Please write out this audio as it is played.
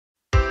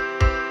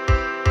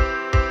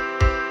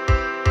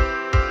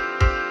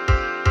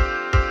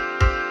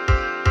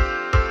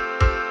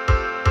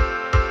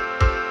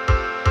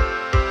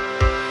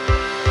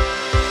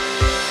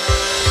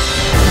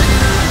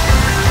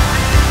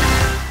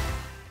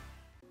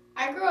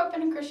up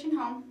in a Christian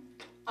home.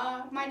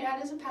 My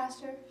dad is a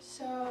pastor,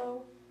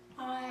 so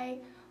I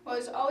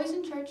was always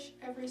in church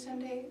every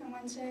Sunday and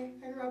Wednesday.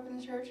 I grew up in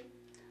the church.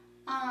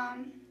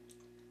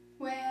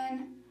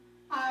 When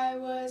I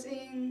was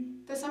in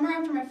the summer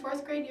after my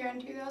 4th grade year in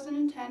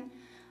 2010,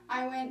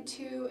 I went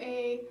to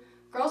a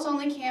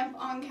girls-only camp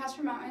on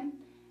Casper Mountain.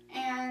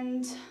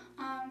 And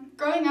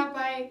growing up,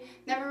 I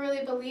never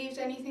really believed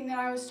anything that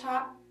I was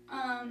taught.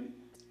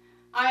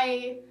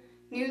 I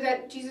knew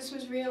that Jesus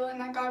was real and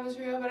that God was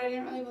real, but I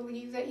didn't really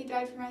believe that he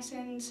died for my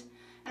sins.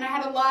 And I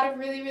had a lot of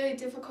really, really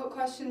difficult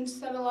questions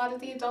that a lot of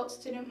the adults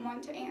didn't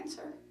want to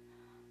answer.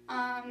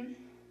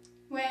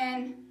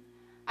 When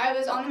I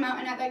was on the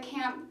mountain at that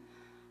camp,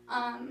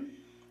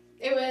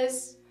 it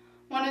was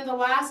one of the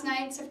last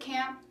nights of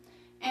camp,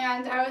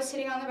 and I was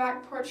sitting on the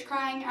back porch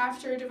crying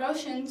after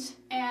devotions,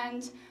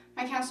 and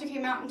my counselor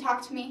came out and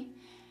talked to me,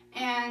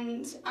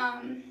 and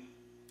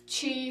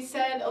she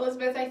said,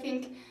 "Elizabeth, I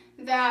think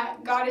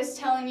that God is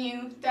telling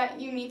you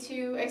that you need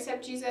to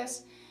accept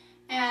Jesus."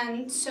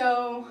 And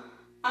so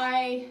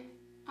I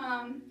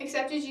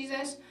accepted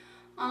Jesus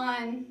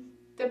on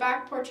the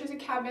back porch of the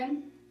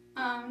cabin.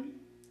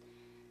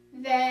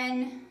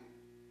 Then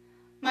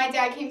my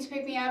dad came to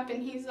pick me up,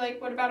 and he's like,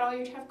 "What about all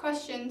your tough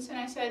questions?" And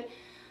I said,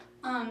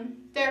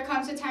 there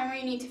comes a time where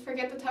you need to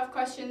forget the tough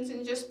questions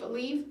and just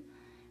believe.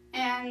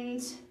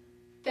 And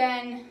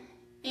then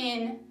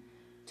in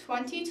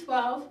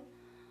 2012,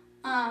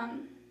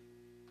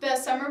 the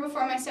summer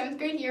before my 7th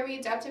grade year, we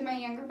adopted my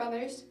younger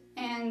brothers,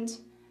 and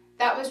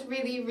that was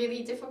really,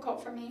 really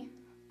difficult for me.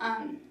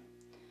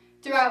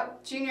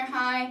 Throughout junior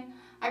high,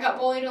 I got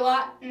bullied a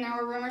lot, and there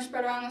were rumors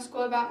spread around the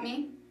school about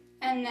me.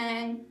 And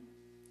then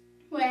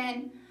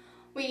when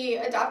we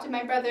adopted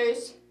my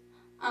brothers,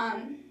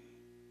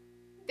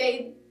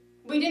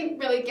 we didn't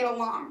really get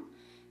along.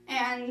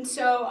 And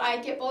so I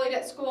get bullied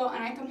at school,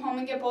 and I come home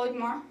and get bullied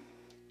more.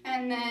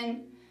 And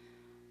then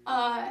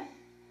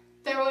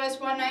there was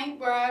one night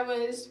where I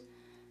was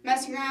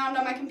messing around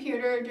on my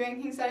computer,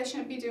 doing things that I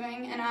shouldn't be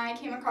doing, and I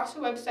came across a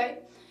website,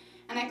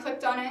 and I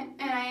clicked on it,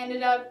 and I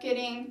ended up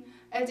getting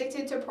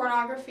addicted to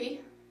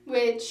pornography,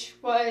 which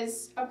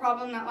was a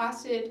problem that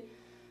lasted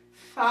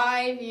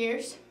 5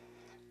 years.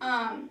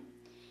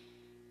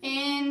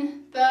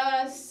 In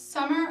the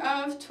summer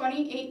of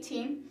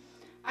 2018,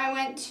 I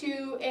went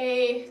to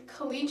a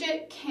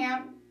collegiate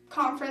camp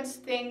conference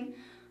thing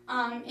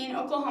in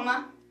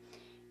Oklahoma,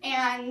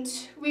 and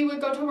we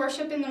would go to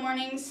worship in the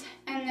mornings,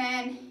 and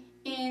then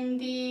in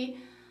the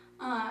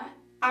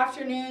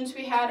afternoons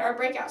we had our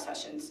breakout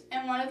sessions,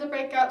 and one of the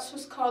breakouts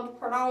was called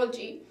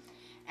Pornology,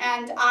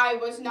 and I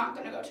was not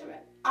going to go to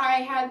it.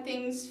 I had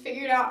things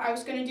figured out. I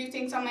was going to do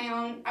things on my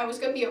own. I was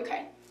going to be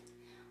okay.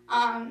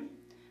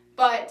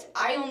 But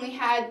I only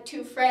had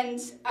 2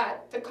 friends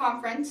at the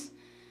conference,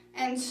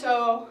 and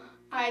so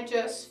I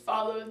just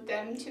followed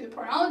them to the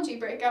Pornology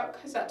breakout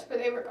because that's where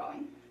they were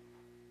going.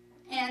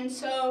 And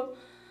so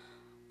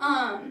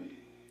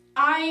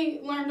I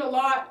learned a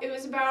lot. It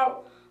was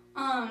about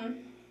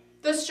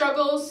the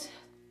struggles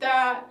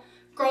that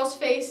girls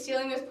face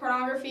dealing with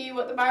pornography,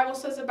 what the Bible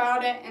says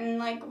about it, and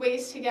like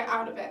ways to get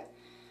out of it.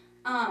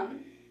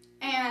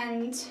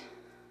 And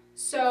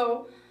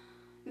so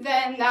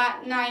then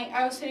that night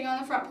I was sitting on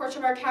the front porch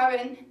of our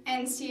cabin,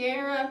 and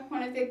Sierra,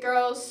 one of the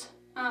girls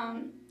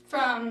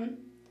from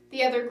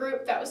the other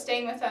group that was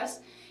staying with us,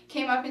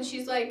 came up, and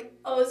she's like,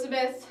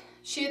 "Elizabeth,"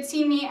 she had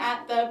seen me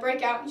at the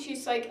breakout, and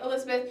she's like,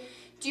 "Elizabeth,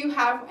 do you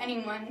have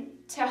anyone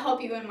to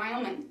help you in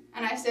Wyoming?"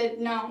 And I said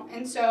no.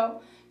 And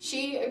so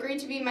she agreed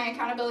to be my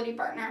accountability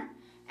partner.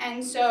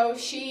 And so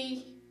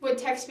she would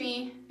text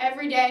me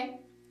every day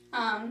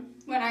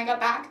when I got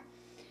back.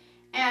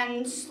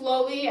 And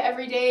slowly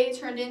every day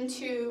turned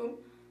into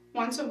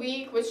once a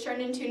week, which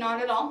turned into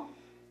not at all.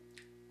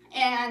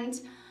 And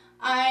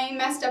I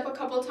messed up a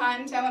couple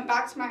times. I went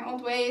back to my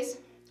old ways.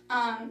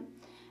 And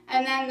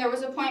then there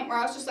was a point where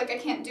I was just like, I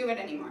can't do it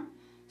anymore.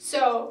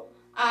 So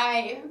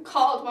I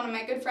called one of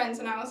my good friends,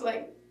 and I was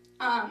like,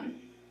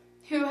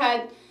 who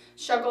had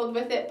struggled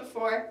with it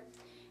before.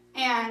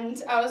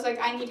 And I was like,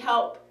 I need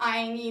help.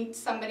 I need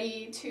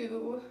somebody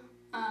to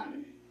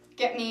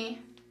get me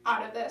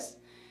out of this.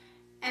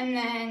 And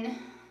then,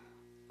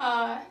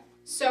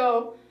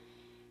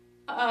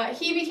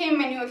 he became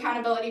my new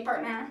accountability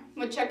partner,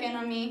 would check in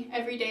on me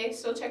every day,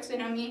 still checks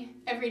in on me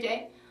every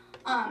day.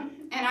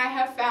 And I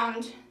have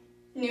found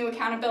new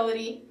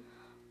accountability,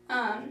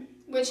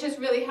 which has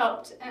really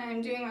helped, and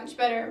I'm doing much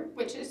better,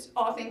 which is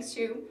all thanks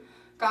to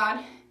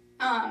God.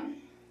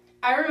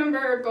 I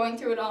remember going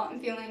through it all and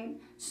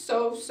feeling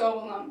so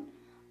alone.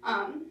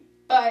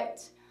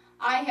 But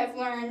I have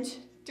learned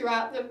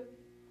throughout the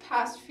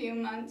past few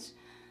months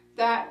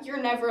that you're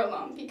never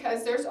alone,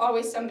 because there's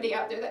always somebody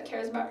out there that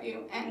cares about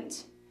you,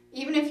 and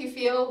even if you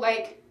feel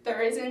like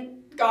there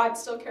isn't, God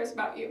still cares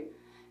about you.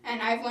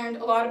 And I've learned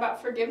a lot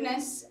about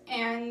forgiveness,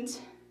 and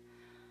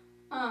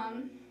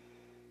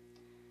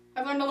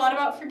I've learned a lot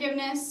about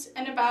forgiveness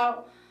and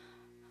about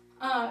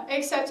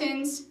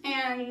acceptance,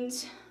 and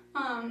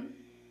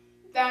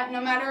that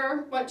no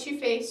matter what you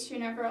face, you're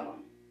never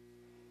alone.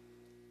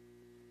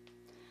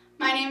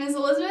 My name is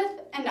Elizabeth,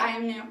 and I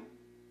am new.